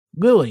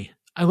Lily,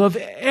 I love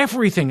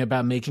everything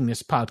about making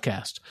this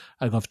podcast.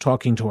 I love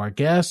talking to our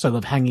guests. I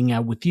love hanging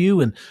out with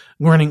you and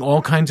learning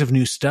all kinds of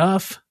new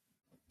stuff.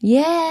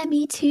 Yeah,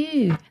 me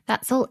too.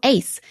 That's all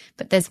ace.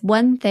 But there's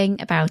one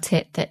thing about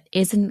it that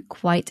isn't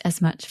quite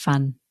as much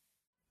fun.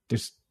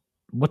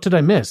 What did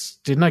I miss?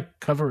 Didn't I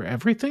cover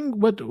everything?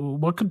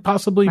 What could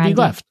possibly be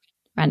left?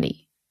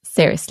 Randy,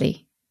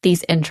 seriously,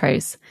 these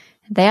intros,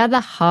 they are the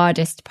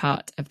hardest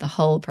part of the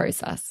whole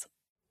process.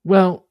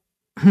 Well,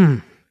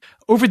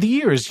 over the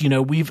years,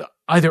 we've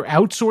either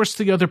outsourced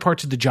the other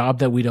parts of the job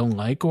that we don't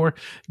like or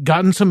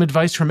gotten some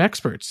advice from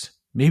experts.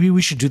 Maybe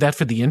we should do that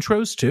for the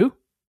intros too?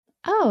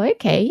 Oh,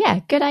 okay.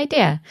 Yeah, good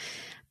idea.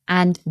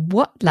 And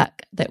what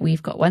luck that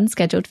we've got one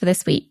scheduled for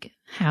this week.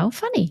 How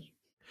funny.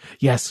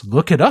 Yes,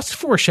 look at us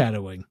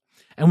foreshadowing.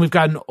 And we've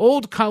got an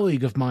old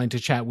colleague of mine to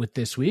chat with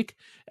this week.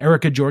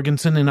 Erica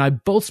Jorgensen and I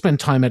both spent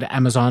time at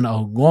Amazon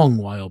a long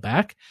while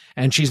back,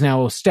 and she's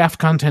now a staff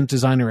content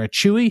designer at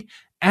Chewy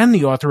and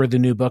the author of the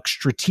new book,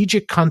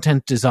 Strategic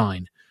Content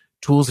Design,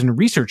 Tools and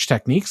Research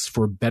Techniques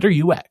for Better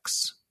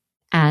UX.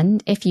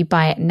 And if you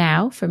buy it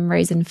now from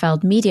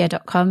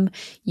rosenfeldmedia.com,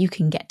 you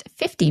can get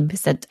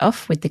 15%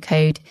 off with the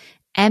code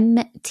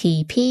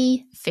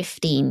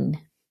MTP15.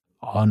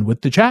 On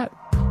with the chat.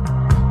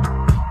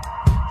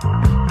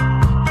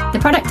 The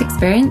Product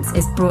Experience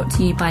is brought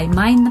to you by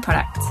Mind the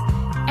Product.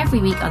 Every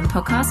week on the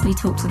podcast, we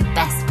talk to the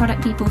best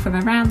product people from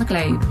around the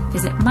globe.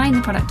 Visit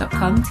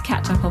mindtheproduct.com to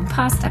catch up on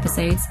past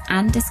episodes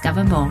and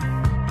discover more.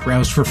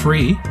 Browse for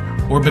free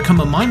or become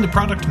a Mind the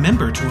Product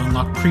member to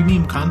unlock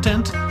premium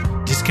content,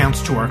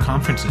 discounts to our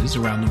conferences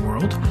around the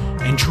world,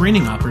 and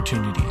training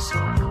opportunities.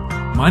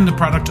 Mind the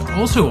Product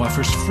also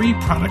offers free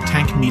Product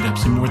Tank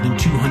meetups in more than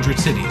 200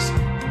 cities,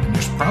 and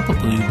there's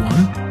probably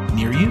one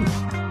near you.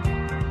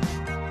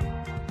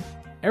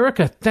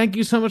 Erica, thank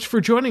you so much for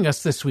joining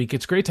us this week.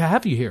 It's great to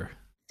have you here.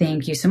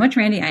 Thank you so much,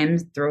 Randy. I'm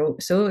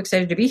so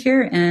excited to be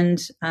here and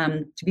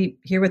to be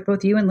here with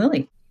both you and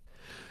Lily.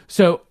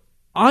 So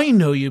I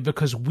know you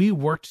because we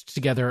worked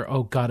together,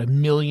 a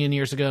million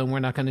years ago, and we're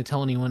not going to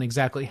tell anyone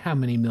exactly how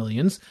many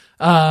millions.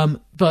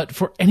 But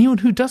for anyone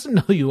who doesn't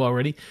know you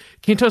already,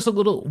 can you tell us a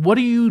little, what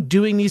are you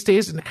doing these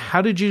days, and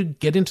how did you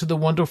get into the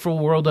wonderful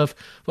world of,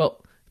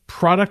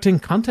 product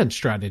and content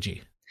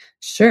strategy?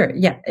 Sure.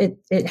 Yeah,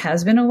 it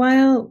has been a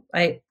while.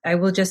 I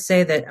will just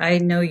say that I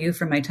know you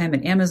from my time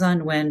at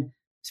Amazon when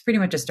it's pretty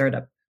much a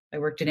startup. I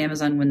worked at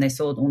Amazon when they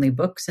sold only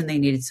books and they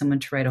needed someone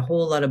to write a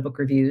whole lot of book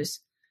reviews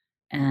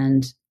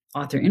and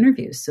author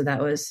interviews. So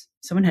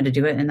someone had to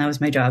do it, and that was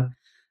my job.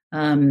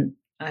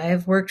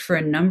 I've worked for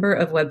a number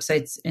of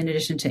websites in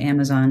addition to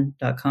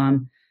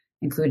Amazon.com,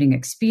 including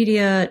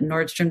Expedia,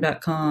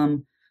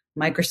 Nordstrom.com,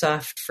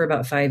 Microsoft for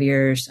about 5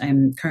 years.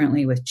 I'm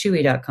currently with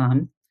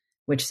Chewy.com,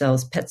 which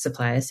sells pet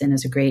supplies and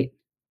is a great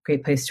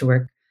place to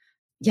work.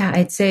 Yeah,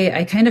 I'd say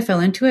I kind of fell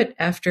into it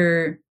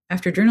after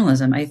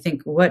journalism. I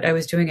think what I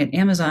was doing at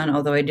Amazon,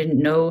 although I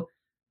didn't know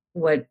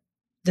what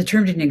the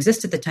term didn't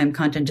exist at the time,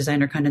 content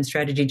design or content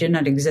strategy did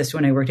not exist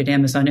when I worked at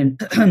Amazon in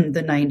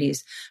the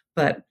 90s.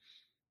 But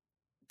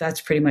that's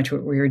pretty much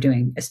what we were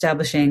doing,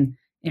 establishing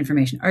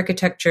information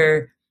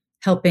architecture,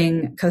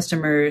 helping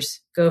customers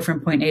go from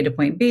point A to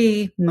point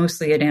B.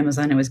 Mostly at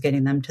Amazon, it was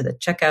getting them to the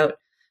checkout,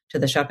 to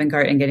the shopping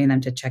cart, and getting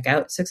them to check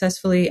out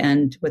successfully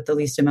and with the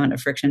least amount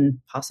of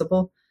friction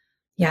possible.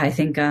 Yeah, I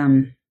think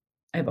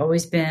I've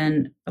always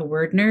been a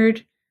word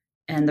nerd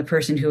and the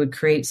person who would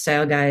create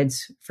style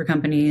guides for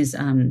companies.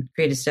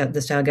 Created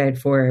the style guide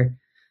for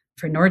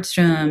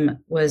Nordstrom,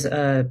 was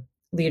a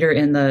leader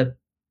in the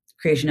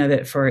creation of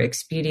it for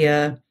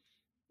Expedia.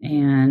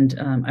 And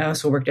I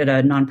also worked at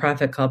a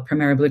nonprofit called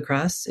Premera Blue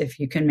Cross. If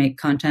you can make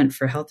content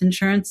for health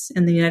insurance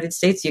in the United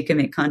States, you can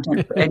make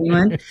content for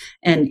anyone.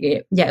 And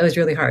it was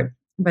really hard.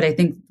 But I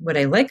think what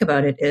I like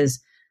about it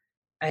is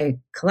I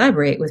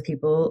collaborate with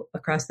people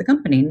across the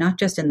company, not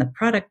just in the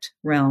product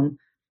realm,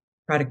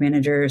 product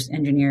managers,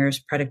 engineers,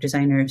 product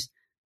designers,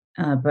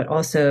 but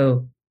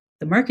also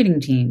the marketing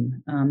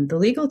team, the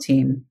legal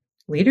team,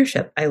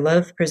 leadership. I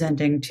love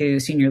presenting to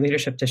senior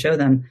leadership to show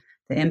them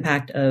the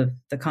impact of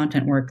the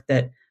content work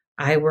that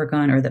I work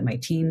on or that my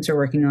teams are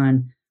working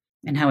on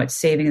and how it's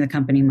saving the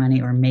company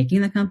money or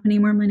making the company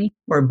more money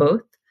or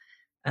both,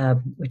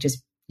 which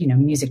is,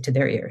 music to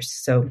their ears.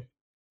 So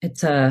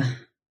it's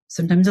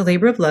sometimes a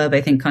labor of love.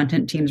 I think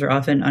content teams are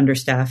often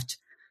understaffed,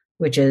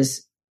 which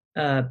is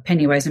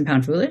penny wise and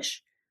pound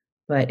foolish.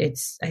 But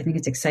I think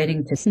it's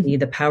exciting to see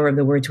the power of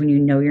the words when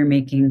you're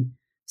making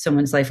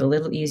someone's life a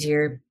little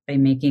easier by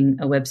making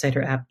a website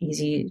or app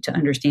easy to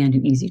understand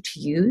and easy to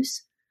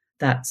use.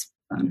 That's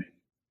fun.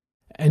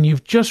 And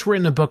you've just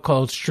written a book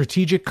called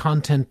Strategic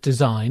Content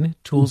Design,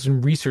 Tools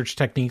and Research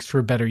Techniques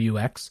for Better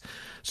UX.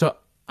 So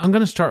I'm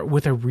going to start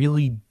with a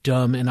really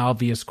dumb and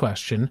obvious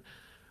question.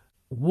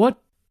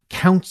 What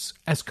counts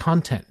as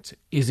content?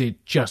 Is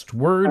it just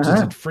words?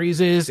 Is it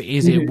phrases?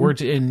 Is it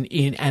words and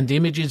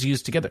images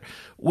used together?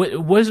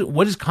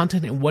 What is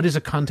content, and what does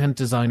a content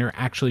designer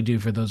actually do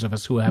for those of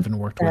us who haven't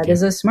worked with you? That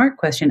is a smart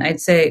question.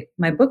 I'd say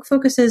my book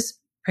focuses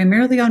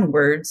primarily on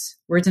words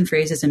and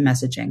phrases and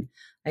messaging.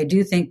 I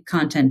do think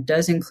content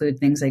does include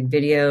things like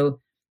video,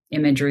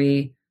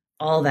 imagery,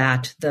 all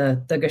that,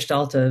 the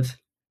gestalt of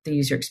the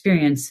user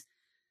experience.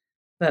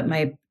 But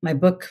my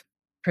book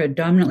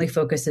predominantly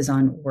focuses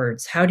on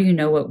words. How do you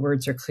know what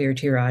words are clear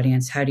to your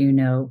audience? How do you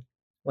know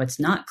what's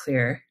not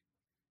clear?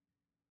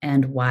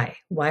 And why?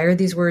 Why are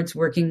these words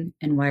working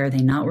and why are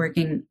they not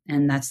working?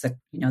 And that's the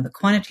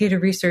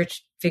quantitative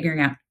research, figuring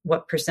out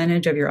what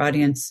percentage of your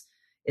audience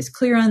is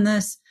clear on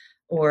this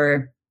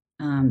or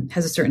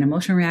has a certain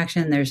emotional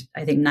reaction. There's,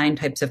 I think, 9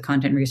 types of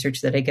content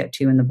research that I get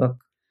to in the book.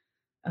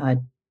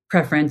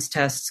 Preference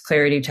tests,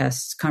 clarity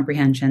tests,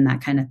 comprehension,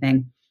 that kind of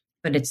thing.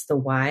 But it's the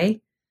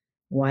why.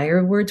 Why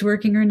are words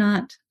working or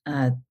not?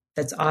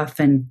 That's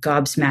often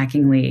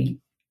gobsmackingly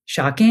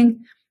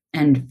shocking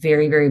and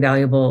very, very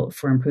valuable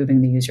for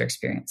improving the user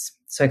experience.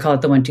 So I call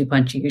it the 1-2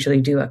 punch. You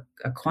usually do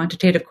a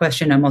quantitative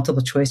question, a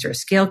multiple choice or a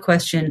scale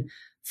question,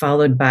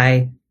 followed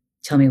by,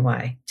 tell me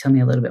why, tell me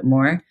a little bit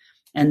more.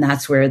 And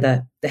that's where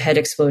the head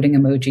exploding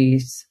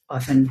emojis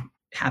often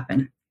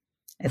happen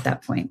at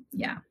that point.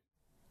 Yeah.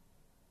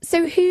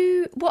 So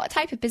what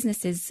type of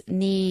businesses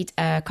need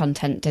a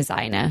content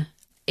designer?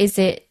 Is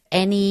it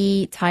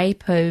any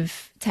type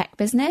of tech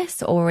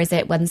business, or is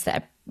it ones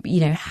that,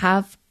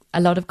 have a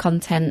lot of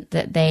content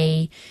that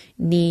they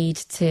need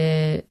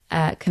to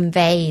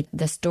convey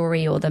the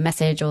story or the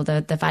message or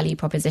the value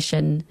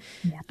proposition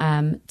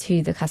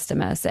to the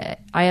customer? So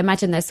I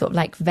imagine there's sort of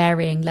like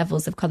varying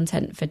levels of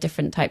content for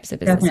different types of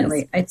businesses.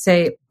 Definitely. I'd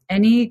say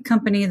any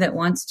company that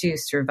wants to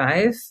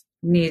survive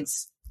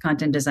needs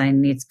content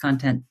design, needs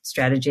content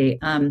strategy.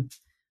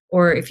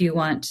 Or if you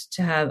want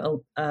to have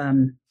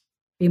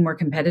be more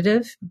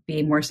competitive,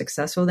 be more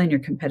successful than your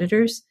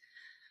competitors.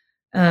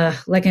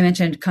 Like I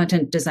mentioned,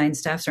 content design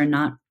staffs are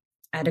not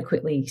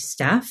adequately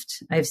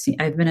staffed.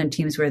 I've been on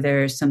teams where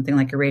there's something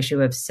like a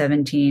ratio of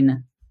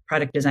 17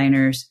 product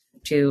designers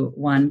to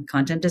 1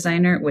 content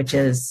designer, which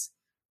is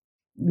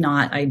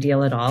not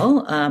ideal at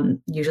all.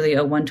 Usually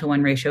a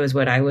 1-to-1 ratio is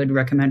what I would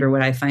recommend or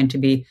what I find to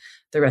be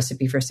the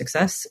recipe for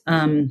success.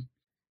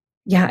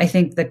 I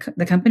think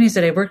the companies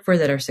that I've worked for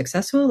that are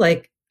successful,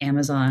 like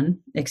Amazon,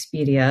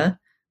 Expedia,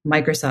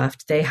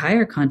 Microsoft, they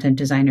hire content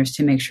designers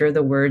to make sure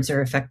the words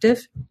are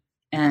effective.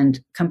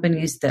 And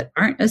companies that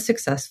aren't as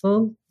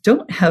successful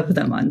don't have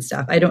them on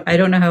staff. I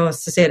don't know how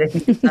else to say it. I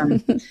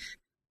think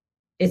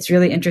it's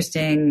really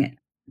interesting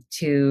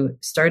to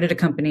start at a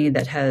company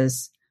that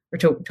has, or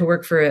to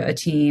work for a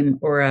team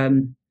or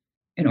an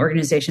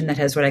organization that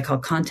has what I call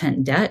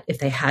content debt. If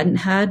they have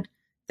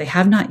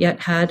not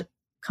yet had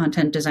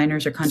content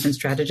designers or content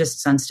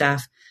strategists on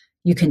staff,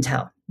 you can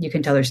tell. You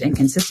can tell there's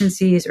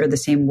inconsistencies or the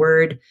same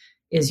word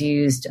is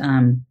used,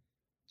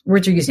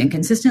 words are used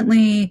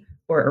inconsistently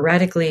or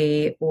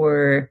erratically,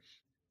 or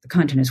the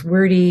content is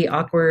wordy,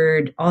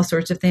 awkward, all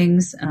sorts of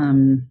things.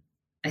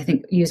 I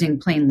think using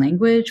plain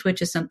language, which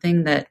is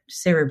something that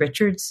Sarah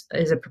Richards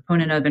is a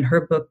proponent of in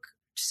her book,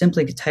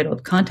 simply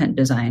titled Content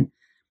Design.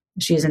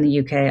 She's in the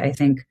UK. I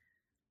think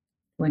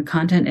when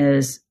content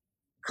is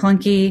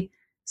clunky,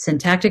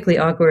 syntactically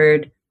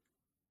awkward,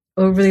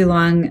 overly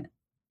long,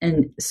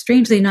 and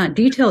strangely not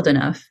detailed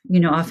enough,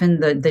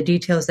 often the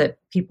details that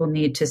people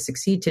need to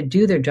succeed to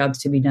do their jobs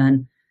to be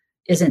done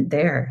isn't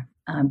there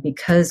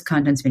because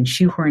content's been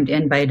shoehorned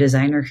in by a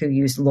designer who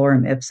used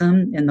lorem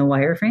ipsum in the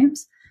wireframes.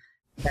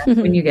 That's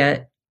when you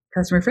get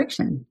customer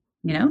friction.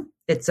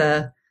 It's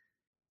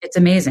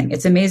amazing.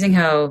 It's amazing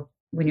how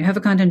when you have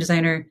a content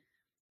designer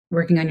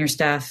working on your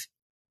staff,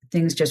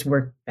 things just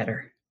work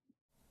better.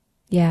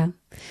 Yeah.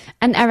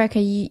 And Erica,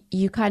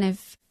 you kind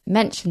of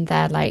mentioned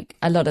there like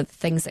a lot of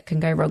things that can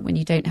go wrong when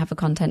you don't have a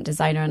content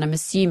designer, and I'm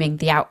assuming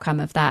the outcome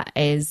of that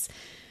is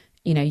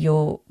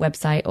your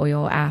website or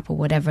your app or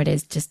whatever it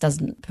is just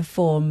doesn't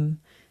perform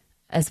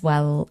as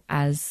well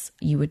as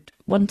you would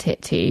want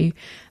it to.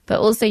 But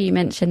also you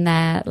mentioned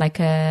there like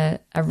a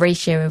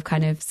ratio of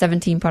kind of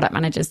 17 product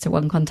managers to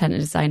 1 content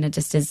designer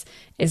just is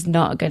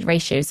not a good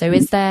ratio. So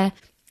is there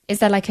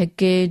like a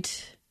good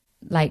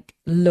like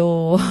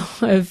law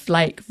of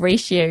like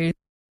ratios?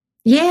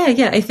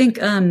 Yeah. I think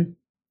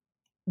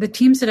the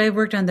teams that I've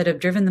worked on that have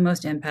driven the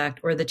most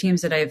impact, or the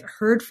teams that I've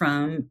heard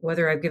from,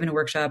 whether I've given a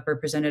workshop or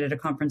presented at a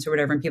conference or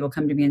whatever, and people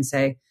come to me and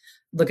say,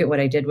 look at what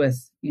I did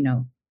with,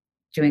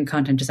 doing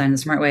content design the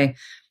smart way.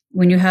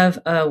 When you have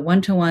a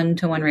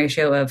 1-to-1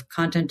 ratio of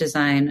content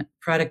design,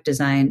 product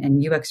design,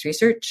 and UX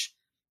research,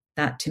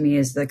 that to me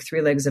is like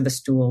 3 legs of a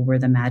stool where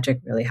the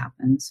magic really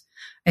happens.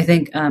 I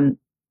think, and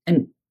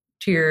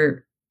to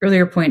your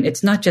earlier point,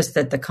 it's not just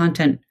that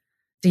the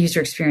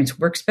user experience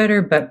works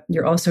better, but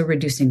you're also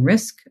reducing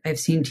risk. I've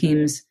seen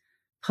teams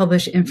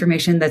publish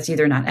information that's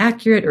either not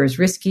accurate or is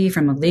risky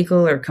from a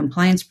legal or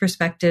compliance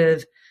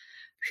perspective.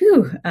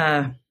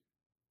 Or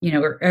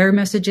error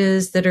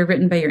messages that are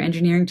written by your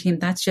engineering team.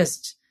 That's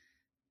just,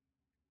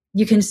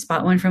 you can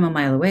spot one from a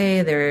mile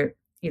away. They're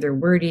either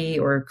wordy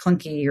or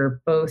clunky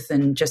or both,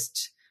 and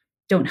just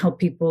don't help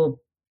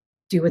people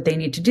do what they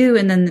need to do.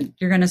 And then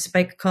you're going to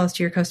spike calls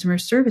to your customer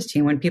service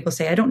team when people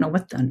say, I don't know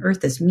what on earth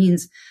this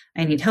means.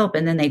 I need help.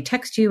 And then they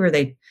text you or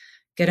they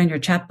get on your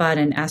chatbot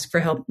and ask for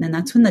help. And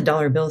that's when the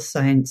dollar bill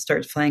sign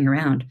starts flying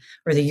around,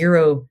 or the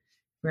euro,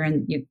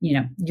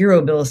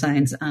 euro bill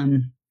signs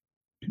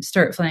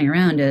start flying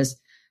around. Is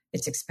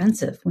it's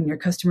expensive when your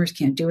customers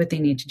can't do what they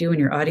need to do and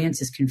your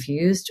audience is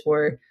confused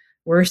or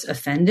worse,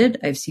 offended.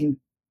 I've seen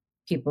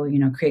people,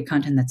 create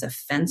content that's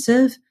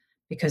offensive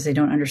because they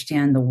don't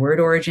understand the word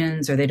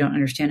origins, or they don't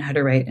understand how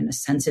to write in a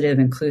sensitive,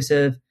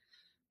 inclusive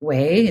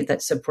way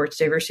that supports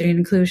diversity and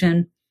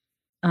inclusion.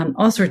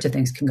 All sorts of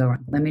things can go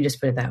wrong. Let me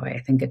just put it that way. I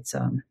think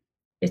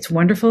it's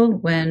wonderful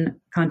when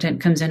content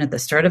comes in at the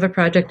start of a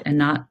project and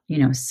not,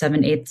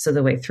 7/8 of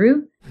the way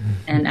through,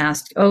 and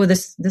asked, oh,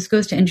 this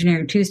goes to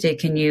Engineering Tuesday.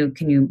 Can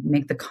you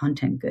make the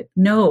content good?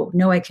 No,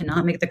 I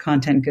cannot make the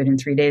content good in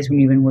 3 days when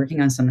you've been working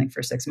on something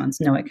for 6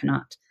 months. No, I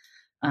cannot.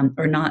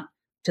 Or not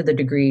to the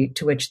degree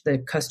to which the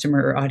customer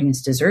or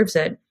audience deserves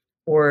it,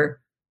 or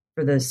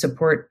for the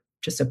support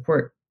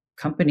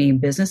company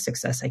business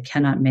success. I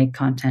cannot make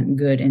content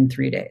good in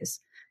 3 days.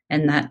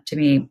 And that to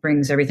me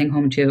brings everything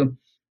home to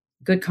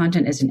good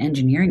content is an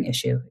engineering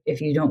issue.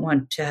 If you don't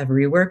want to have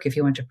rework, if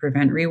you want to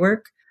prevent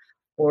rework,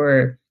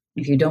 or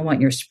if you don't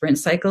want your sprint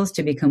cycles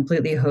to be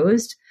completely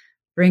hosed,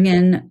 bring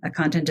in a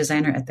content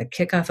designer at the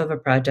kickoff of a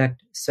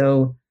project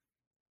so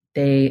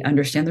they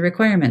understand the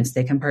requirements.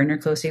 They can partner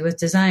closely with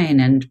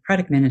design and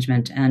product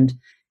management and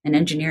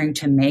engineering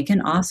to make an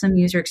awesome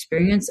user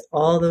experience.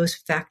 All those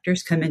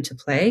factors come into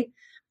play,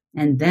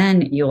 and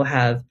then you'll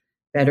have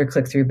better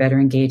click-through, better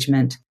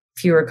engagement,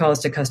 fewer calls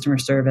to customer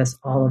service,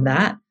 all of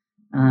that.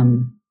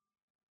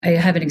 I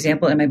have an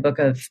example in my book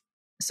of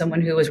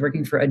someone who was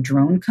working for a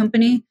drone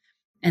company,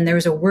 and there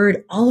was a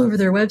word all over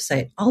their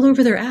website, all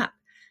over their app.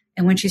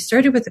 And when she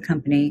started with the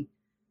company,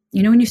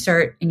 when you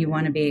start and you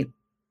want to be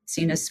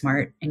seen as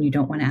smart and you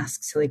don't want to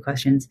ask silly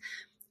questions,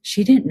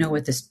 she didn't know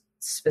what this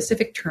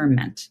specific term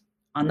meant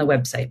on the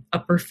website,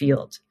 upper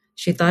field.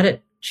 She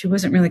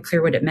wasn't really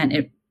clear what it meant.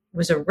 It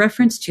was a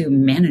reference to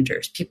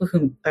managers, people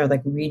who are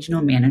like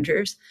regional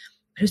managers.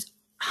 But it was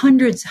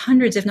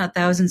hundreds, if not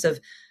thousands of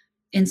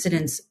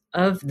incidents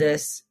of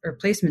this or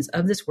placements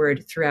of this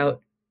word throughout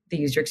the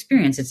user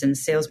experience. It's in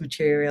sales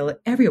material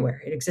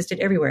everywhere. It existed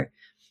everywhere.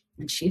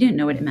 And she didn't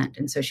know what it meant.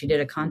 And so she did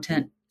a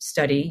content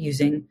study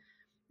using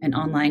an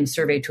online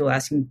survey tool,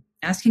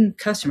 asking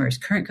customers,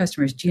 current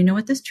customers, do you know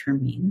what this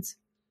term means?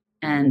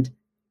 And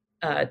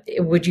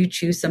would you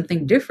choose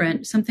something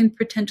different, something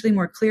potentially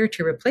more clear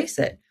to replace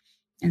it?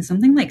 And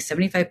something like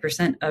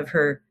 75% of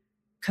her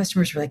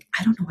customers were like,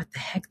 I don't know what the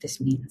heck this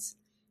means.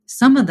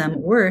 Some of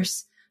them,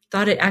 worse,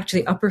 thought it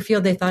actually upper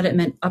field. They thought it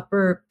meant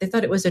upper. They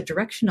thought it was a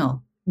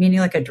directional, meaning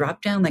like a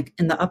drop down, like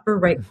in the upper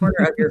right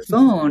corner of your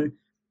phone,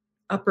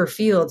 upper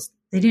fields.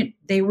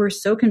 They were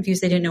so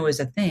confused. They didn't know it was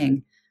a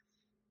thing.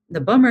 The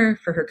bummer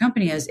for her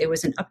company is it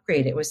was an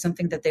upgrade. It was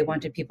something that they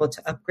wanted people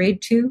to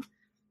upgrade to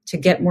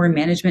get more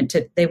management.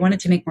 They wanted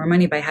to make more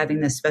money by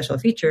having this special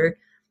feature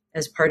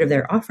as part of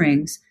their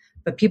offerings.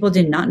 But people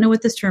did not know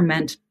what this term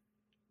meant.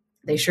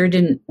 They sure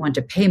didn't want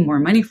to pay more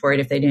money for it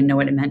if they didn't know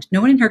what it meant.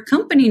 No one in her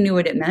company knew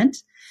what it meant.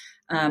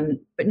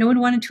 But no one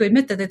wanted to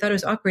admit that they thought it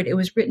was awkward. It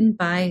was written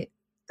by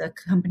the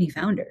company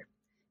founder.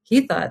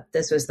 He thought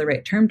this was the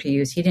right term to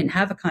use. He didn't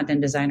have a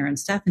content designer on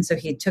staff, and so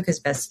he took his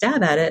best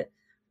stab at it,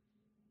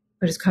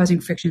 but it's causing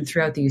friction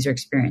throughout the user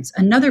experience.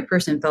 Another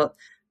person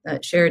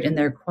shared in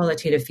their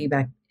qualitative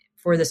feedback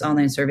for this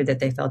online survey that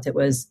they felt it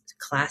was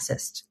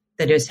classist,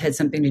 that it had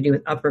something to do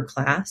with upper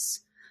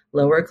class,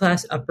 lower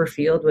class. Upper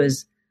field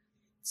was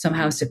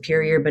somehow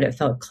superior, but it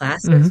felt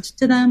classist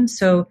to them.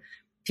 So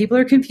people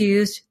are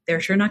confused. They're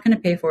sure not going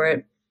to pay for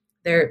it.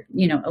 They're,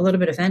 a little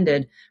bit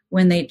offended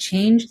when they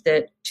changed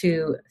it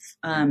to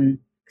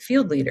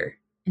field leader.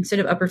 Instead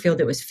of upper field,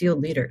 it was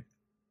field leader.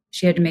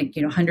 She had to make,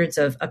 hundreds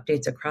of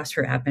updates across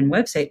her app and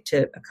website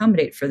to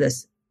accommodate for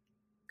this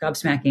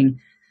gobsmacking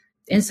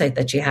insight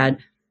that she had.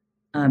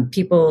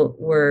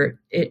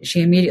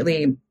 She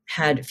immediately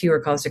had fewer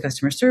calls to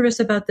customer service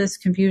about this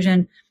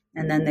confusion.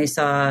 And then they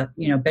saw,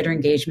 better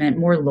engagement,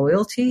 more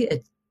loyalty.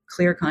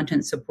 Clear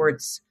content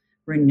supports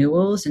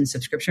renewals and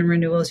subscription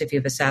renewals. If you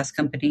have a SaaS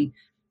company,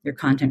 your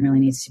content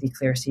really needs to be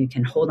clear so you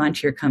can hold on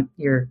to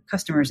your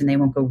customers and they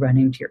won't go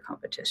running to your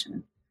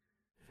competition.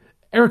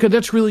 Erica,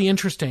 that's really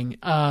interesting.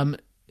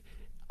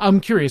 I'm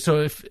curious. So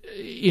if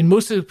in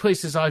most of the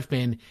places I've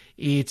been,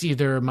 it's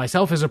either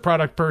myself as a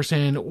product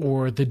person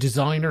or the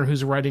designer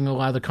who's writing a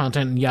lot of the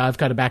content. And yeah, I've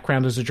got a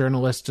background as a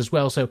journalist as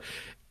well. So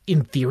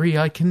in theory,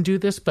 I can do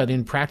this, but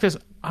in practice,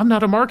 I'm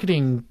not a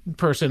marketing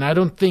person. I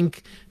don't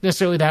think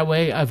necessarily that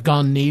way. I've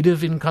gone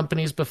native in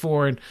companies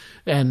before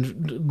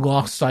and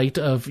lost sight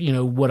of,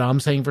 what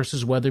I'm saying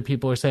versus what other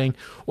people are saying.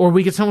 Or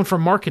we get someone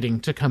from marketing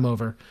to come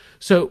over.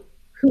 So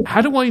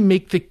how do I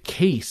make the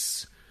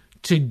case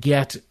to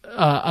get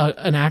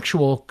an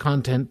actual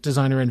content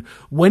designer in?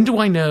 When do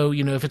I know,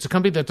 if it's a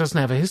company that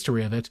doesn't have a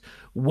history of it,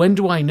 when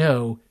do I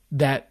know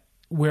that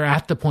we're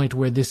at the point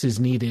where this is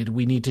needed?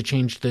 We need to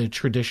change the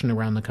tradition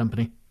around the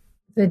company.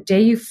 The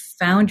day you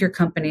found your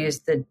company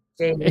is the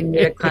day you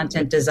need a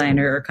content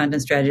designer or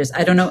content strategist.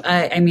 I don't know.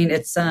 I mean,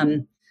 it's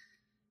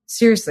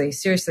seriously,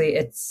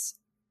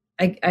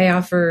 I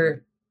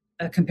offer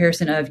a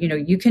comparison of,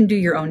 you can do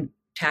your own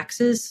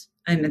taxes.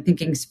 I'm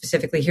thinking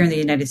specifically here in the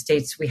United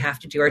States, we have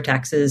to do our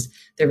taxes.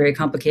 They're very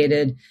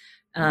complicated.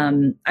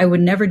 I would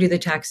never do the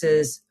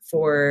taxes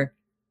for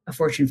a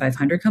Fortune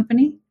 500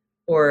 company,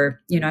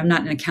 or, I'm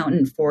not an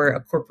accountant for a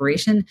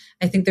corporation.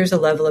 I think there's a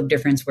level of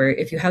difference where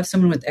if you have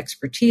someone with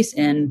expertise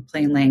in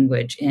plain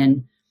language,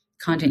 in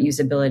content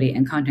usability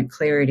and content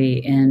clarity,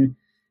 in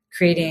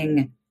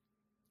creating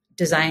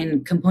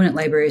design component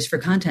libraries for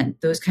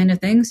content, those kind of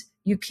things,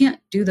 you can't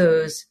do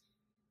those.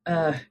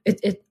 How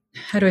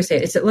do I say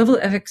it? It's a level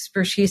of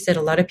expertise that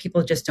a lot of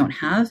people just don't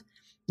have.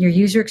 Your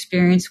user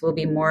experience will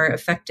be more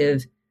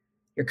effective.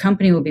 Your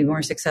company will be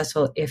more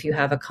successful if you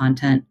have a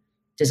content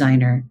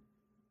designer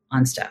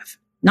on staff,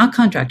 not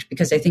contract,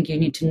 because I think you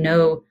need to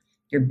know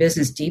your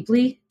business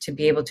deeply to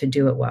be able to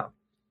do it well.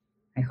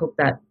 I hope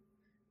that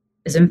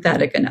is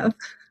emphatic enough.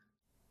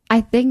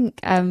 I think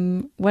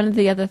one of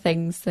the other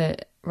things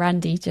that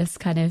Randy just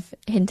kind of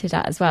hinted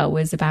at as well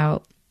was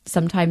about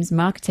sometimes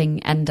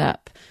marketing end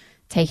up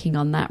taking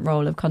on that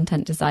role of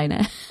content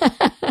designer.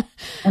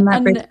 And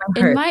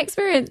in my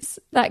experience,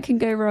 that can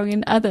go wrong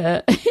in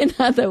other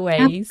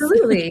ways.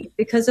 Absolutely,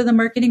 because of the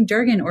marketing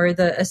jargon or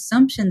the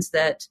assumptions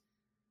that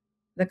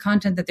the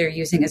content that they're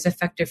using is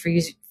effective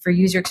for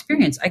user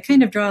experience. I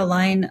kind of draw a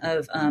line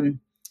of,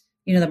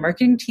 the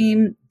marketing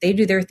team, they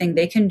do their thing.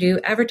 They can do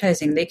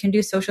advertising. They can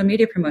do social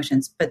media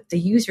promotions, but the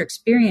user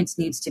experience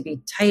needs to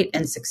be tight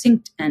and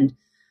succinct and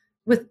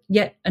with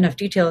yet enough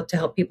detail to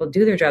help people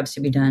do their jobs to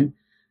be done.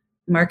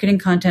 Marketing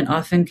content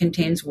often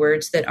contains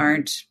words that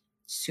aren't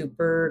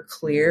super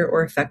clear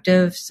or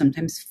effective,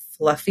 sometimes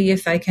fluffy,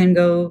 if I can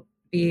go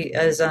be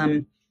as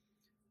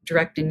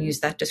direct and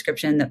use that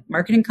description. That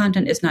marketing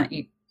content is not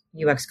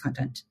UX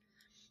content.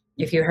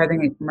 If you're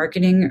having a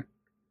marketing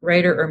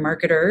writer or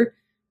marketer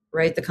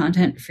write the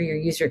content for your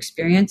user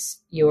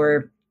experience,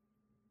 you're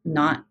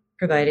not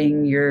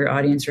providing your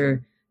audience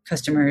or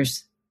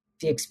customers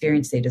the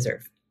experience they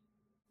deserve.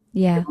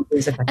 Yeah.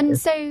 And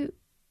so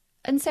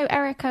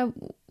Erica,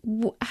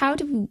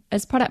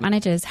 as product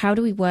managers, how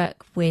do we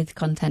work with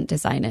content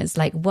designers?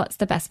 Like, what's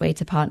the best way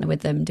to partner with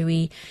them? Do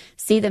we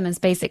see them as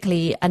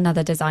basically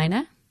another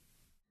designer?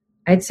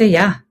 I'd say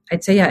yeah.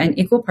 An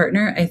equal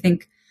partner. I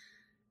think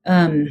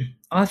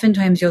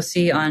oftentimes you'll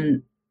see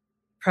on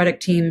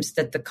product teams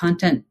that the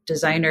content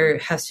designer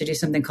has to do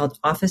something called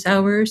office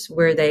hours,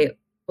 where they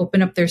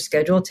open up their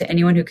schedule to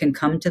anyone who can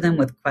come to them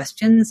with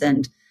questions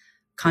and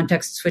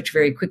context switch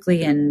very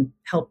quickly and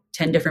help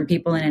 10 different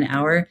people in an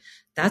hour.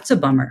 That's a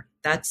bummer.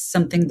 That's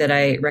something that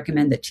I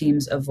recommend that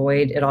teams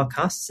avoid at all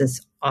costs,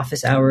 is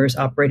office hours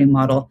operating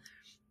model.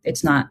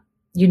 It's not,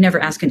 you'd never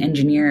ask an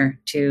engineer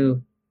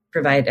to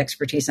provide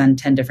expertise on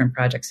 10 different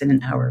projects in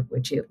an hour,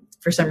 would you?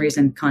 For some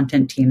reason,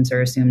 content teams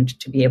are assumed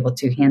to be able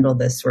to handle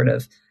this sort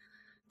of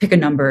pick a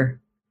number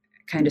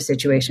kind of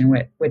situation,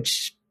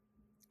 which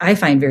I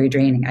find very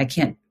draining. I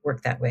can't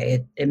work that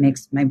way. It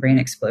makes my brain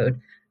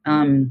explode.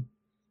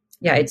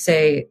 I'd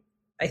say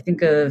I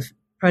think of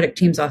product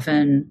teams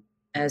often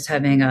as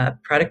having a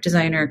product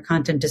designer,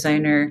 content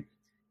designer,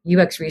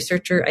 UX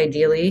researcher,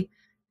 ideally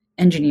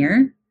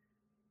engineer,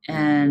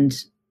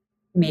 and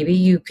maybe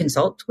you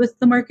consult with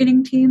the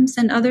marketing teams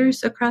and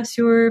others across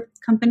your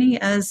company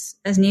as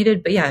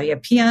needed. But yeah,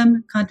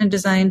 PM, content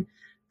design,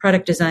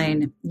 product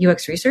design,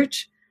 UX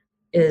research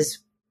is,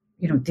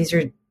 these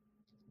are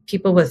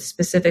people with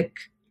specific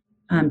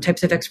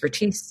types of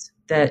expertise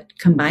that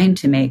combine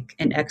to make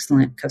an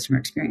excellent customer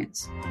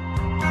experience.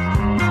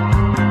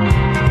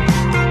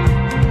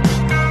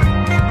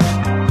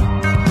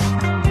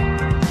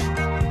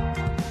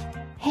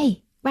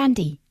 Hey,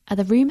 Randy, are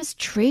the rumors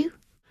true?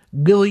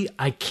 Billy,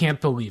 I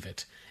can't believe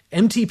it.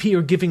 MTP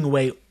are giving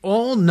away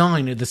all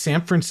 9 of the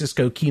San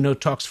Francisco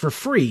keynote talks for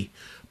free,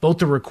 both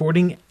the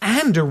recording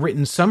and a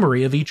written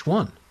summary of each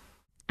one.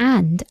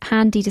 And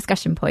handy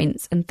discussion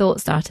points and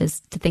thought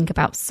starters to think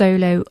about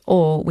solo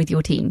or with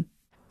your team.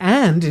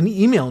 And an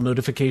email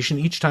notification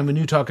each time a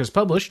new talk is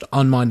published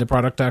on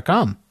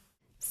mindtheproduct.com.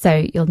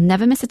 So you'll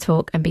never miss a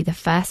talk and be the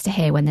first to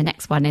hear when the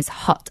next one is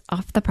hot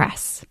off the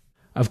press.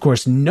 Of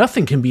course,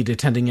 nothing can beat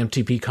attending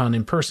MTPCon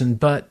in person,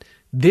 but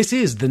this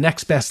is the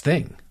next best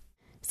thing.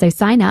 So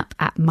sign up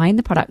at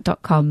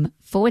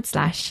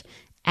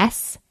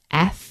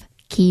mindtheproduct.com/SF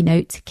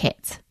Keynote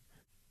Kit.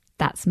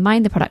 That's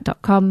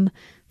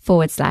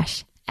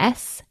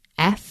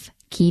mindtheproduct.com/SF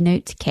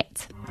Keynote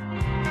Kit.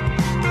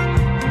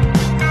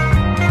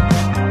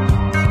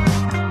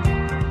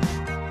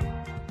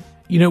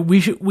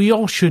 We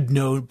all should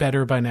know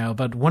better by now,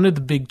 but one of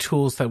the big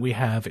tools that we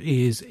have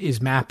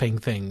is mapping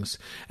things.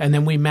 And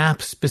then we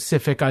map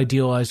specific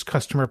idealized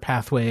customer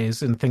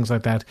pathways and things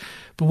like that.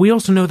 But we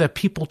also know that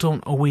people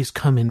don't always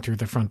come in through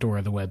the front door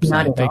of the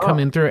website. They come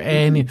in through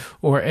and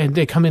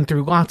they come in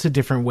through lots of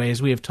different ways.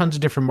 We have tons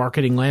of different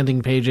marketing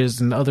landing pages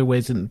and other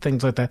ways and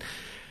things like that.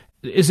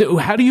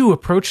 How do you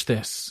approach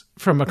this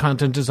from a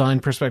content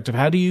design perspective?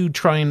 How do you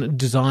try and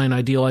design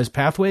idealized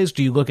pathways?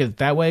 Do you look at it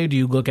that way? Do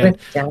you look at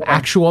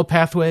actual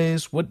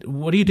pathways? What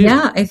do you do?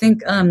 Yeah, I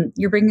think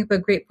you're bringing up a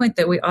great point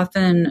that we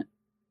often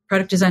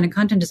product design and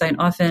content design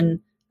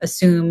often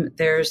assume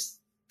there's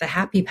the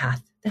happy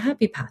path.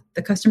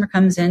 The customer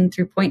comes in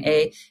through point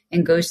A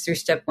and goes through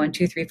step 1,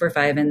 2, 3, 4,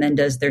 5, and then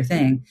does their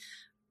thing.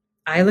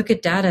 I look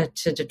at data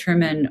to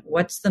determine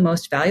what's the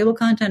most valuable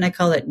content. I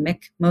call it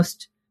MIC,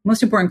 most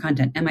important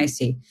content,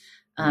 MIC.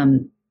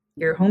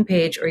 Your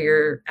homepage or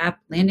your app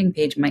landing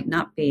page might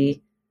not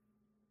be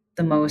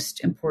the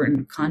most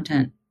important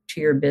content to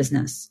your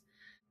business.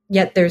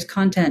 Yet there's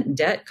content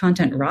debt,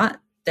 content rot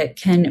that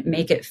can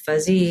make it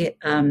fuzzy.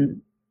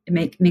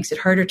 It makes it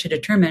harder to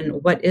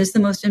determine what is the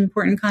most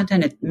important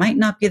content. It might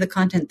not be the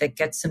content that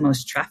gets the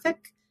most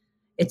traffic.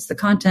 It's the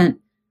content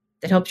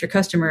that helps your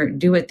customer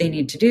do what they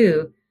need to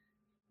do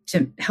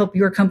to help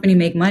your company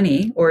make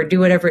money or do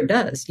whatever it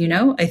does.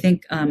 I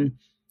think,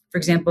 for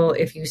example,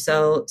 if you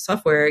sell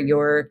software,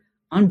 your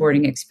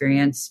onboarding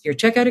experience, your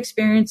checkout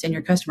experience, and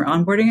your customer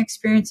onboarding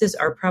experiences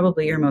are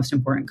probably your most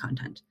important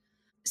content.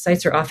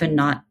 Sites are often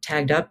not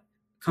tagged up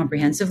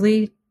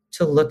comprehensively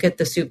to look at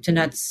the soup to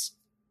nuts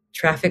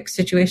traffic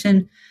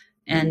situation.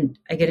 And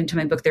I get into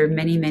my book, there are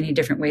many, many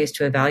different ways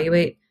to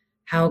evaluate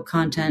how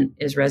content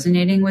is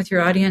resonating with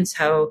your audience,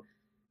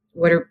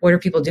 what are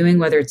people doing,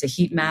 whether it's a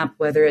heat map,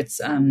 whether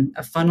it's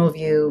a funnel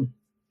view.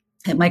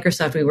 At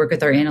Microsoft, we work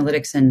with our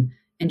analytics and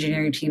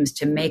engineering teams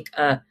to make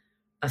a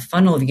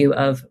funnel view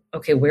of,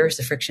 okay, where's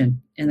the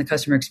friction in the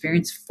customer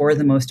experience for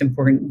the most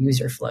important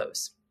user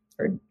flows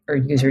or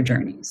user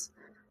journeys.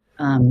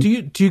 Do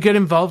you get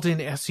involved in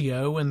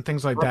SEO and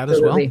things like that as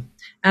well?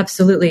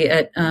 Absolutely.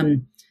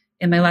 In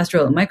my last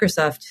role at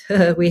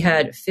Microsoft, we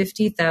had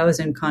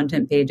 50,000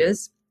 content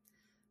pages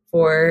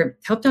for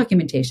help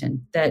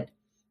documentation that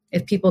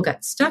if people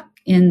got stuck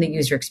in the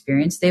user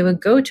experience, they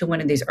would go to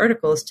one of these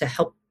articles to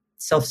help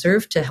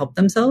self-serve, to help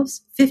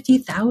themselves.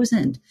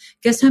 50,000.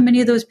 Guess how many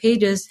of those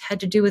pages had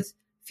to do with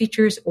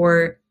features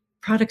or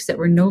products that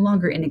were no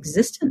longer in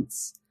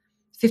existence?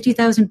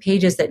 50,000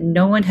 pages that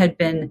no one had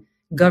been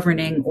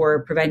governing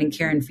or providing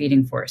care and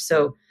feeding for.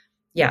 So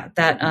yeah,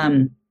 that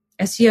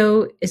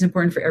SEO is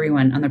important for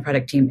everyone on the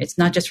product team. It's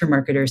not just for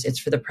marketers, it's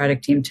for the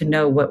product team to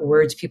know what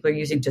words people are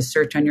using to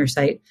search on your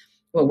site,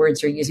 what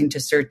words are using to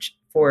search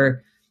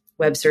for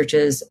web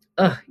searches.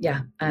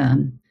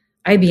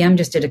 IBM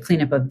just did a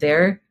cleanup of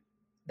their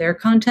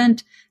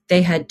content.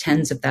 They had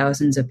tens of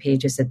thousands of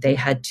pages that they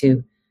had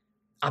to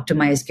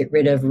optimize, get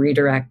rid of,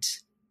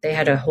 redirect. They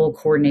had a whole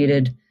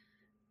coordinated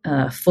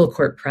full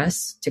court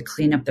press to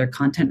clean up their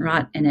content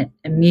rot, and it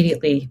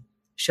immediately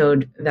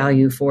showed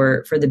value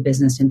for the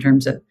business in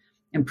terms of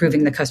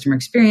improving the customer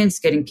experience,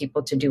 getting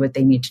people to do what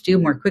they need to do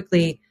more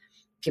quickly,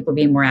 people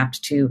being more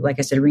apt to, like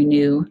I said,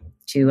 renew,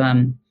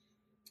 to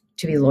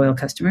be loyal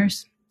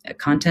customers.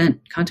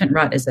 Content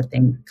rot is a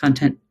thing.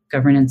 Content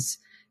governance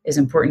is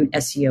important.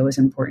 SEO is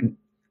important,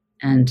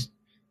 and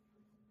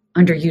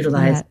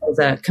underutilized as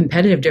a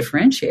competitive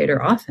differentiator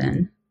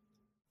often.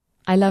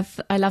 I love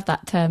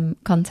that term,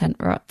 content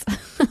rot.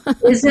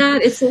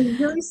 It's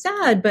really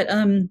sad, but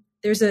I'll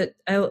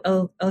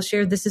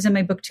share, this is in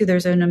my book too.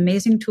 There's an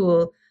amazing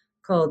tool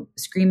called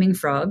Screaming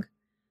Frog.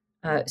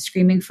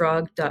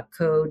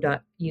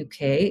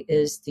 Screamingfrog.co.uk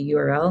is the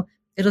URL.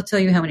 It'll tell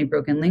you how many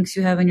broken links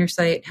you have on your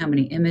site, how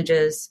many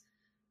images,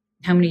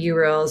 how many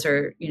URLs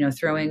are,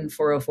 throwing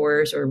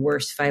 404s or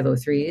worse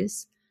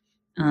 503s.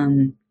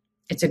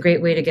 It's a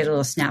great way to get a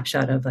little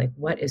snapshot of like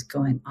what is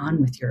going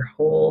on with your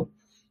whole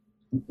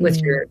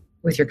with your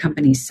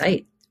company's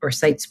site, or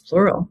sites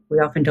plural. We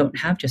often don't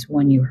have just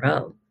one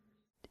URL.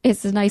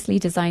 It's a nicely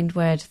designed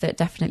word that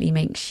definitely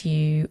makes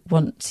you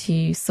want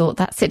to sort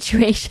that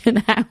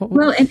situation out.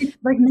 Well, and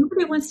like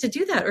nobody wants to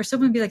do that, or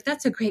someone would be like,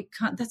 that's a great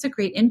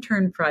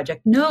intern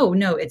project. No,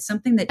 it's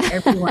something that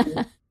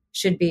everyone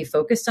should be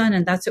focused on.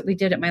 And that's what we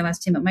did at my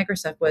last team at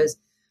Microsoft was,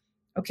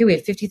 okay, we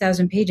had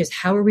 50,000 pages.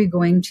 How are we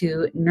going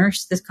to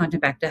nurse this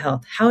content back to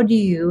health? How do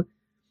you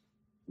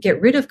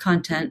get rid of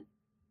content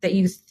that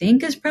you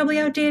think is probably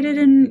outdated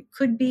and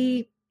could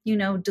be,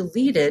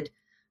 deleted,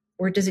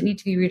 or does it need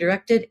to be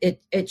redirected?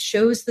 It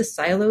shows the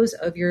silos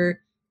of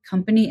your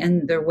company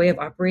and their way of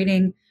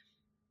operating.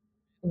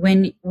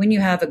 When you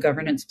have a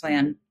governance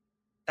plan,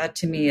 that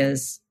to me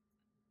is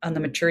on the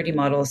maturity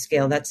model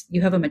scale. That's,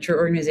 you have a mature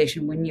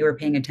organization when you are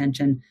paying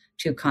attention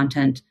to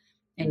content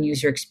and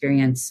user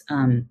experience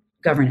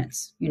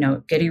governance.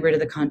 Getting rid of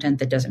the content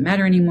that doesn't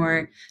matter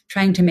anymore,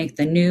 trying to make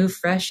the new,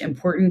 fresh,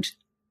 important,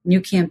 new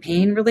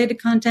campaign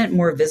related content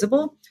more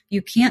visible.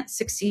 You can't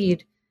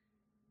succeed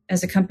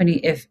as a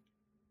company if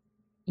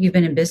you've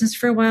been in business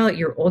for a while.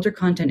 Your older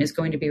content is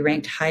going to be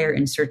ranked higher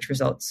in search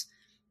results,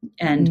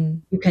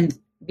 and you can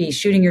be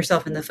shooting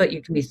yourself in the foot.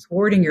 You can be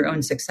thwarting your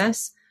own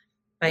success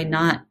by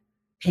not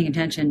paying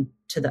attention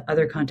to the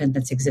other content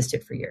that's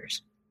existed for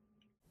years.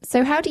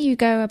 So how do you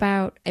go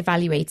about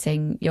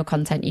evaluating your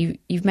content?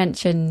 You've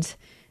mentioned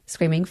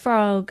Screaming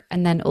Frog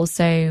and then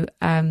also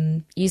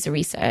user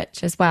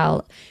research as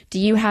well. Do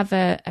you have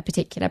a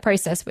particular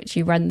process which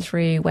you run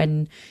through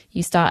when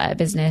you start at a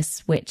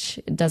business which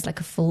does like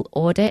a full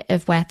audit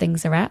of where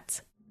things are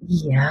at?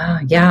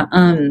 Yeah.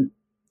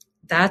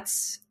 That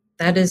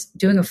is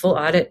doing a full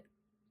audit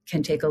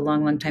can take a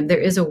long, long time. There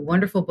is a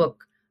wonderful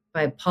book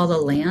by Paula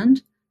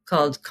Land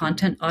called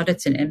Content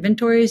Audits and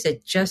Inventories.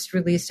 It just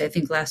released, I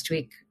think last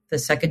week, the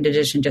second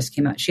edition just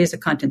came out. She is a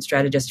content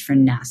strategist for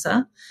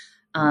NASA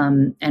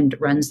and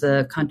runs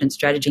the content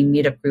strategy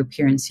meetup group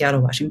here in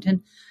Seattle,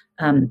 Washington.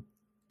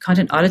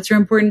 Content audits are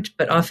important,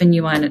 but often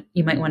you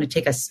might want to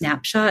take a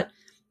snapshot,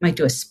 might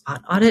do a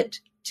spot audit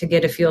to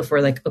get a feel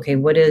for like, okay,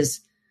 what is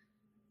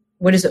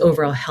the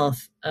overall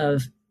health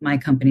of my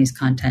company's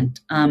content?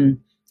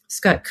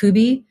 Scott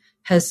Kuby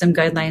has some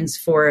guidelines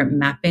for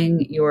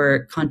mapping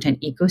your content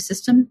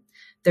ecosystem.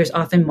 There's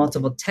often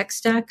multiple tech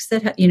stacks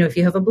that, if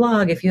you have a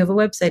blog, if you have a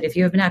website, if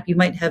you have an app, you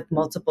might have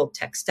multiple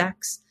tech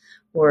stacks,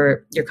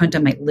 or your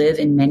content might live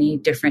in many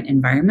different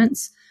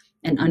environments.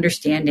 And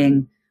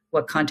understanding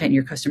what content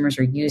your customers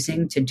are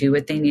using to do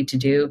what they need to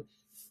do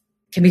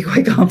can be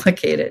quite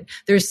complicated.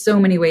 There's so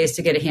many ways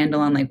to get a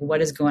handle on like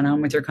what is going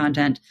on with your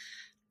content.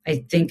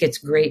 I think it's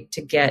great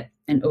to get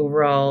an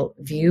overall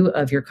view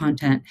of your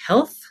content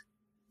health.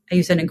 I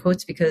use that in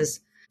quotes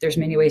because there's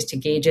many ways to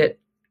gauge it.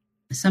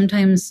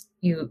 Sometimes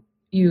you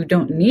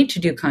don't need to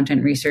do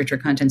content research or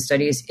content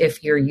studies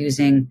if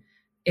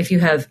you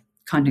have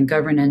content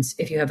governance,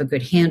 if you have a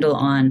good handle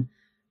on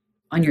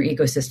your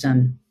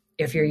ecosystem,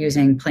 if you're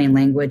using plain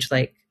language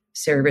like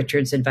Sarah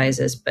Richards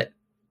advises, but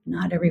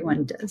not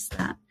everyone does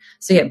that.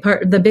 So yeah,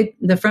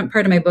 the front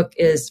part of my book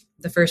is,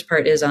 the first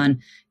part is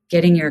on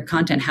getting your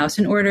content house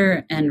in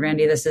order. And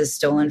Randy, this is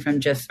stolen from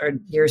our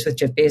years with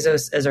Jeff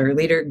Bezos as our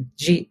leader.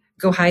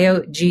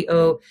 Gohio,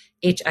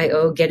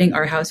 Gohio, getting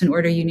our house in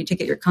order. You need to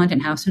get your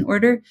content house in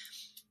order,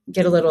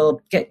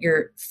 get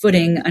your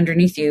footing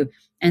underneath you,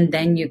 and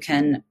then you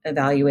can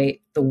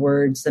evaluate the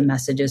words, the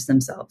messages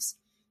themselves.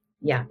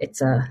 Yeah,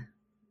 it's a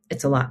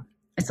lot.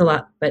 It's a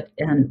lot, but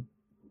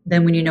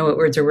then when you know what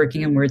words are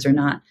working and words are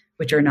not,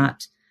 which are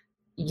not,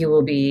 you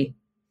will be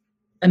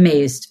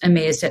amazed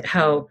at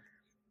how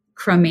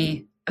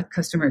crummy a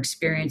customer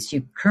experience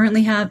you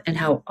currently have and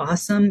how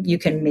awesome you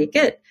can make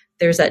it.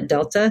 There's that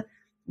delta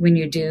when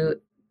you do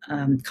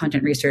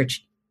content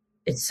research.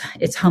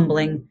 It's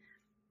humbling,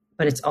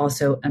 but it's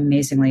also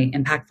amazingly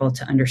impactful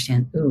to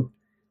understand,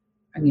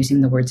 I'm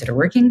using the words that are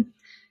working.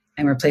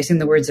 I'm replacing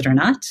the words that are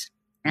not.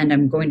 And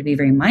I'm going to be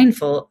very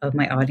mindful of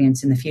my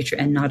audience in the future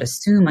and not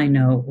assume I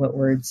know what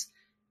words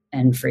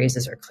and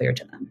phrases are clear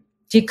to them.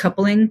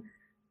 Decoupling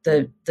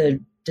the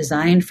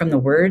design from the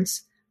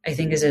words, I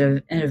think, is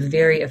a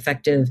very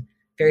effective,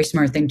 very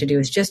smart thing to do,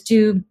 is just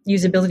do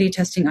usability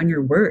testing on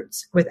your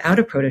words without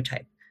a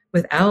prototype,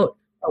 without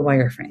a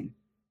wireframe.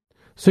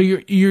 So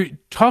you're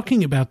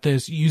talking about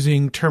this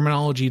using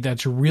terminology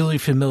that's really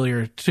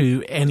familiar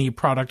to any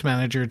product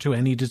manager, to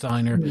any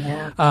designer,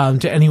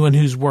 to anyone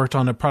who's worked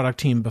on a product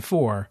team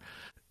before.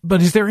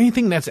 But is there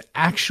anything that's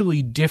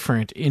actually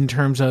different in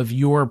terms of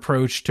your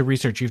approach to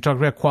research? You've talked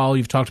about qual,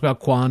 you've talked about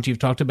quant, you've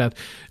talked about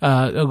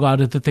a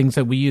lot of the things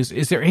that we use.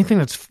 Is there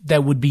anything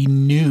that would be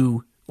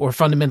new or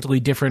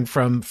fundamentally different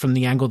from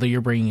the angle that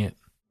you're bringing it?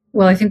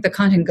 Well, I think the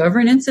content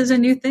governance is a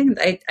new thing.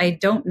 I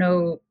don't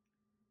know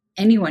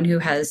anyone who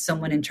has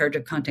someone in charge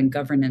of content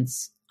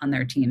governance on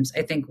their teams.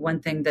 I think one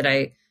thing that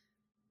I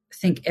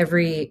think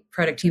every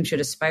product team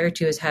should aspire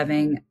to is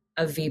having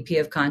a VP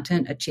of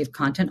content, a chief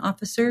content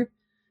officer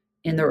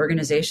in their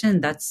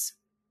organization. That's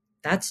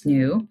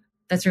new.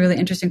 That's a really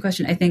interesting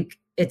question. I think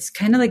it's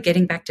kind of like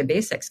getting back to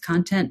basics.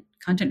 Content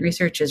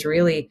research is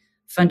really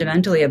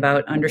fundamentally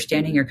about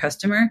understanding your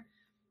customer,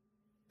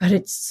 but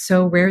it's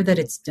so rare that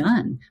it's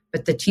done.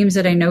 But the teams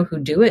that I know who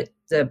do it,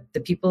 the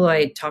people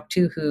I talk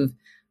to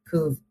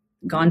who've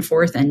gone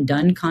forth and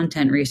done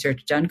content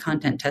research, done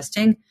content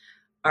testing,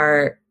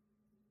 are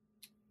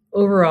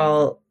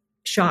overall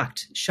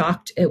shocked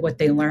at what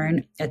they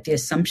learn, at the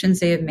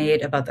assumptions they have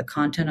made about the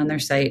content on their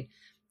site,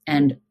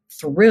 and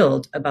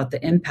thrilled about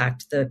the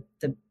impact, the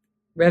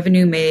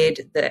revenue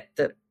made, the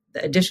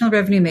additional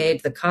revenue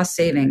made, the cost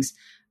savings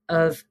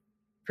of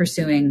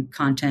pursuing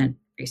content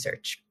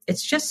research.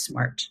 It's just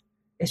smart.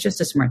 It's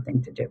just a smart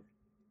thing to do.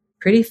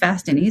 Pretty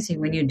fast and easy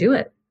when you do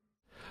it.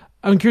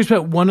 I'm curious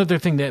about one other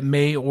thing that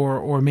may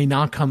or may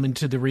not come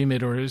into the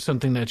remit, or is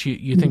something that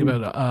you think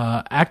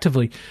about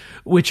actively,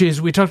 which is,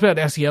 we talked about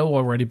SEO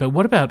already, but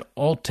what about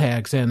alt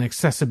tags and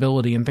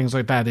accessibility and things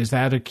like that? Is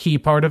that a key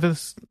part of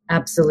this?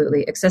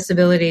 Absolutely.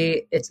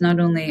 Accessibility, it's not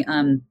only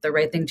the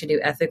right thing to do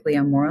ethically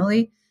and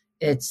morally,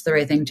 it's the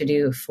right thing to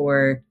do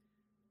for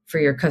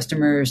your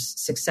customers'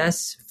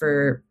 success,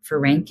 for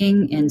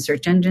ranking in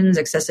search engines.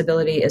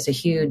 Accessibility is a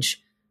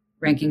huge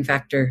ranking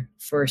factor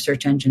for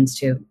search engines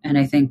too. And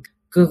I think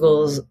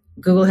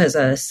Google has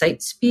a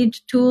site speed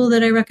tool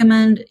that I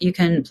recommend. You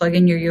can plug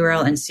in your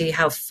URL and see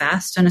how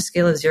fast, on a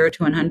scale of 0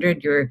 to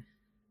 100,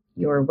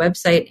 your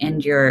website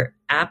and your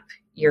app,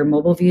 your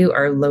mobile view,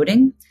 are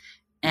loading.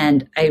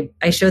 And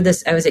I showed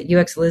this. I was at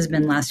UX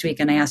Lisbon last week,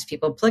 and I asked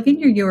people, plug in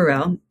your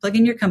URL, plug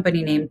in your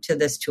company name to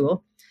this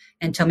tool,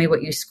 and tell me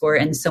what you score.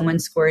 And someone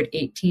scored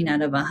 18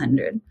 out of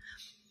 100.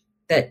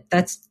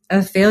 That's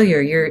a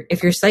failure.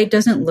 If your site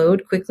doesn't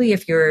load quickly,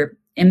 if your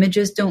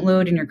images don't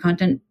load and your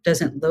content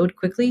doesn't load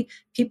quickly,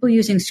 people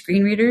using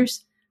screen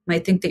readers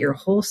might think that your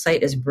whole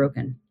site is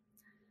broken.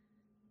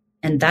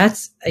 And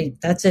that's a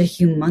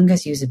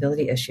humongous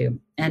usability issue.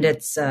 And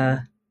it's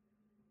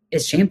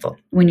shameful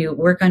when you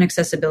work on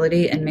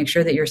accessibility and make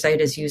sure that your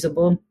site is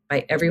usable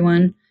by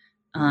everyone,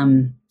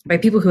 by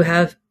people who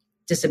have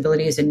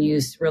disabilities and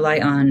rely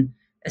on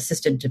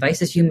assisted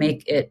devices. You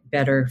make it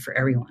better for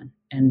everyone.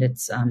 And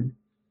it's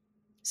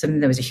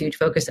something that was a huge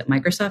focus at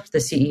Microsoft. The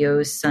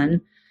CEO's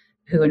son,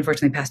 who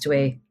unfortunately passed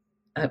away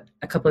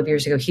a couple of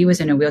years ago, he was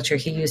in a wheelchair.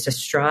 He used a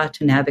straw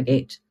to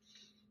navigate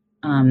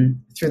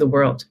through the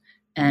world.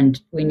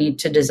 And we need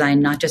to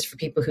design not just for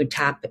people who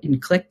tap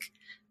and click,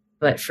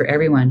 but for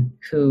everyone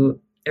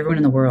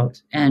in the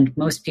world. And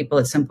most people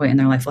at some point in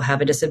their life will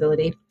have a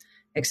disability.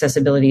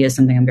 Accessibility is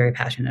something I'm very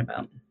passionate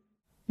about.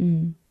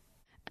 Mm.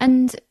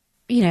 And,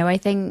 I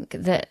think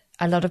that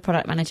a lot of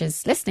product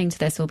managers listening to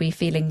this will be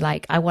feeling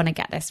like, I want to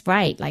get this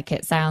right. Like,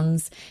 it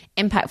sounds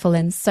impactful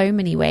in so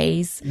many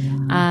ways,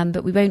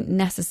 but we won't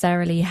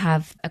necessarily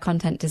have a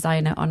content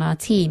designer on our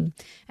team.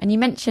 And you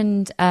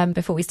mentioned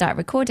before we start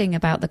recording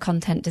about the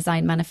content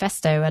design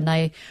manifesto, and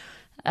I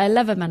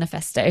love a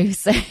manifesto.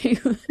 So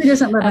who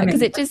doesn't love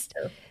because it just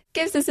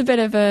gives us a bit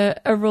of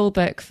a rule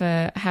book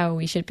for how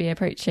we should be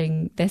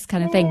approaching this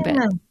kind of thing. But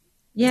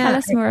tell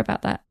us more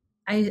about that.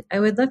 I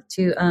would love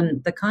to.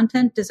 The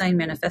Content Design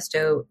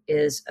Manifesto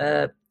is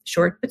a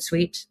short but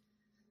sweet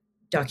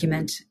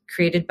document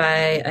created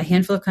by a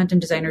handful of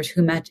content designers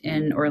who met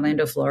in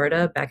Orlando,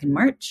 Florida back in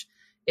March.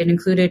 It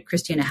included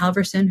Christina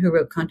Halverson, who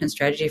wrote content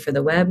strategy for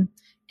the web,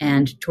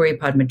 and Tori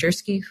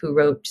Podmajersky, who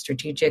wrote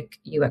strategic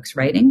UX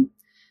writing,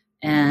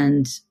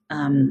 and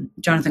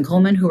Jonathan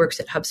Coleman, who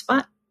works at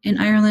HubSpot in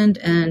Ireland,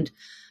 and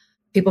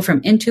people from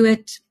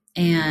Intuit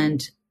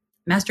and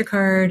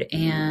MasterCard,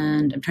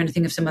 and I'm trying to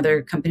think of some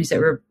other companies that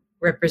were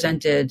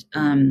represented,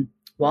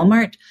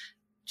 Walmart,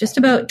 just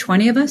about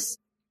 20 of us.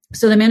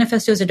 So the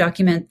manifesto is a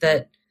document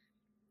that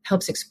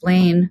helps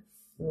explain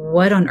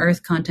what on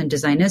earth content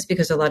design is,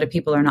 because a lot of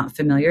people are not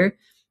familiar,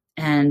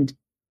 and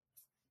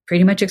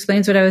pretty much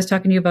explains what I was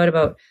talking to you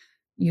about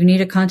you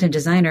need a content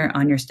designer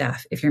on your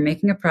staff. If you're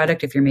making a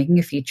product, if you're making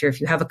a feature, if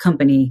you have a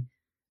company,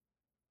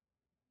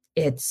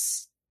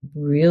 it's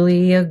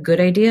really a good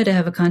idea to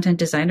have a content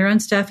designer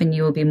on staff, and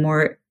you will be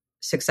more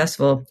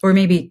successful, or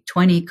maybe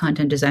 20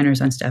 content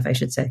designers on staff, I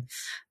should say,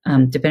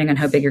 depending on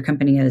how big your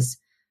company is.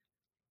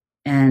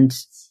 And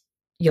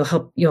you'll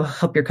help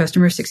your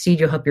customers succeed.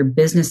 You'll help your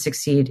business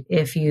succeed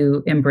if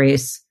you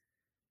embrace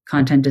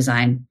content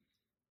design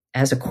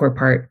as a core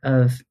part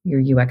of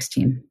your UX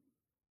team.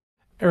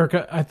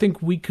 Erica, I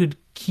think we could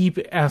keep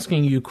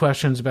asking you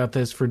questions about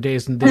this for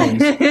days and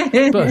days,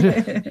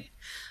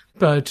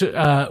 but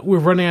we're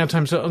running out of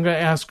time. So I'm going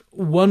to ask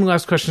one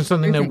last question,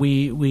 something that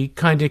we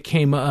kind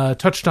of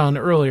touched on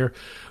earlier,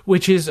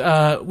 which is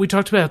we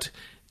talked about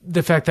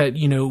the fact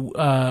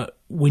that,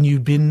 when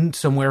you've been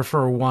somewhere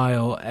for a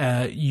while,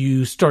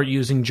 you start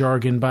using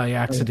jargon by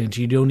accident.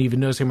 You don't even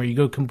notice anymore. You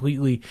go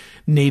completely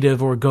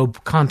native or go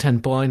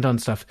content blind on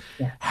stuff.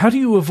 Yeah. How do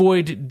you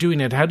avoid doing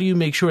it? How do you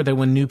make sure that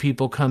when new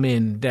people come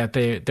in, that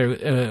they're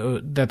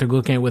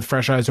looking at it with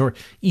fresh eyes, or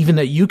even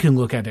that you can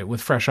look at it with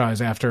fresh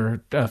eyes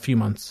after a few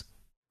months?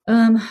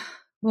 Well,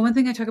 one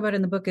thing I talk about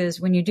in the book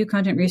is when you do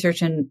content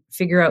research and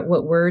figure out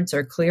what words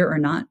are clear or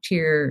not to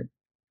your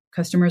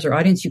customers or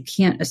audience, you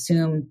can't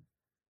assume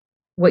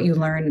what you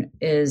learn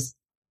is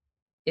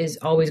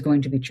always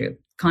going to be true.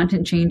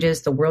 Content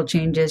changes, the world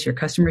changes, your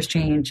customers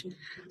change.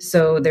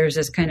 So there's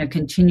this kind of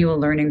continual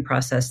learning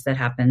process that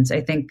happens.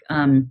 I think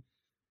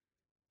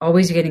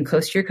always getting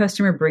close to your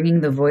customer, bringing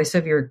the voice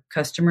of your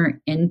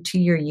customer into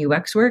your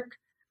UX work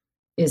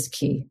is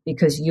key,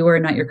 because you are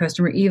not your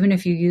customer. Even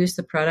if you use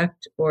the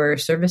product or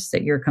service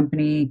that your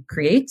company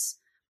creates,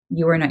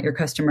 you are not your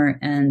customer,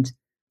 and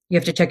you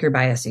have to check your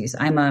biases.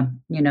 I'm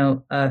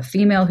a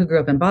female who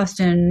grew up in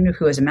Boston,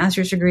 who has a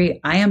master's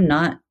degree. I am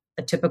not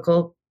a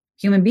typical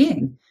human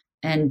being.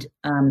 And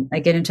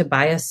I get into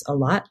bias a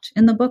lot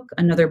in the book.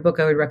 Another book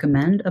I would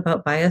recommend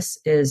about bias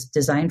is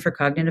Design for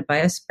Cognitive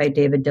Bias by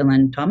David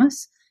Dylan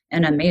Thomas,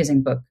 an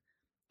amazing book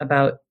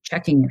about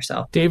checking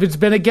yourself. David's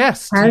been a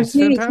guest.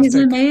 He's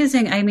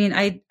amazing. I mean,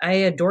 I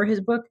adore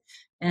his book.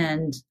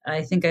 And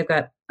I think I've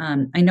got,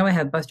 I know I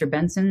have Buster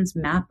Benson's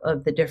map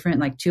of the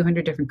different,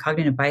 200 different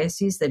cognitive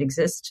biases that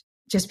exist.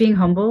 Just being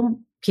humble,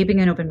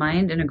 keeping an open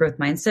mind and a growth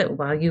mindset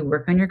while you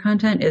work on your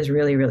content is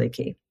really, really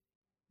key.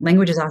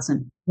 Language is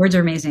awesome. Words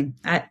are amazing.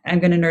 I'm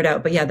going to nerd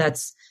out, but yeah,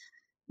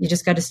 you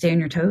just got to stay on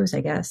your toes,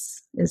 I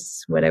guess,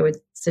 is what I would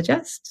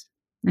suggest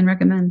and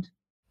recommend.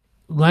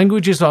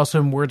 Language is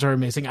awesome. Words are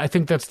amazing. I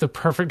think that's the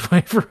perfect way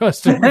for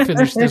us to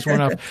finish this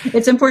one up.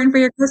 It's important for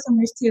your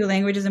customers too.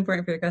 Language is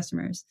important for your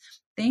customers.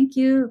 Thank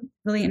you,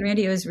 Lily and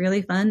Randy. It was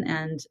really fun.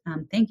 And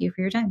thank you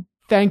for your time.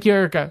 Thank you,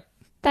 Erica.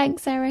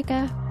 Thanks,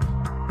 Erica.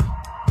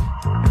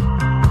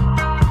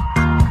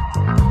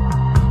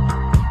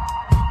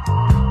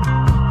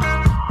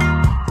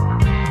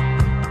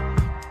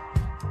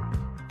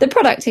 The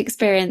Product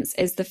Experience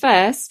is the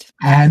first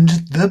and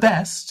the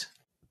best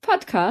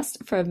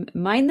podcast from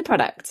Mind the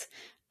Product.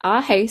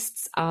 Our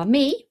hosts are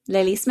me,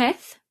 Lily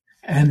Smith,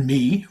 And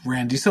me,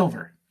 Randy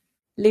Silver.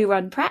 Lou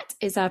Ron Pratt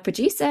is our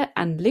producer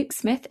and Luke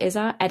Smith is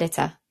our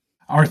editor.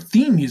 Our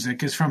theme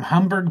music is from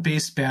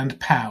Hamburg-based band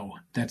POW,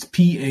 that's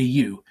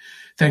P-A-U.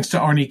 Thanks to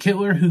Arnie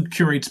Kittler, who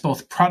curates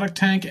both Product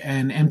Tank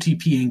and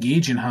MTP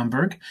Engage in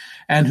Hamburg,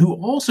 and who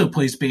also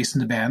plays bass in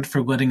the band,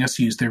 for letting us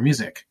use their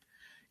music.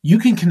 You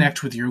can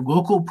connect with your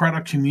local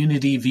product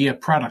community via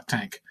Product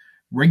Tank,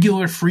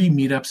 regular free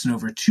meetups in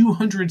over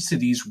 200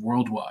 cities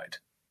worldwide.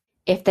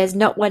 If there's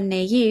not one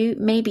near you,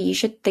 maybe you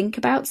should think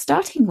about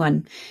starting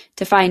one.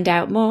 To find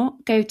out more,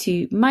 go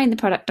to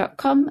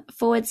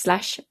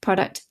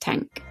mindtheproduct.com/product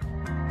tank.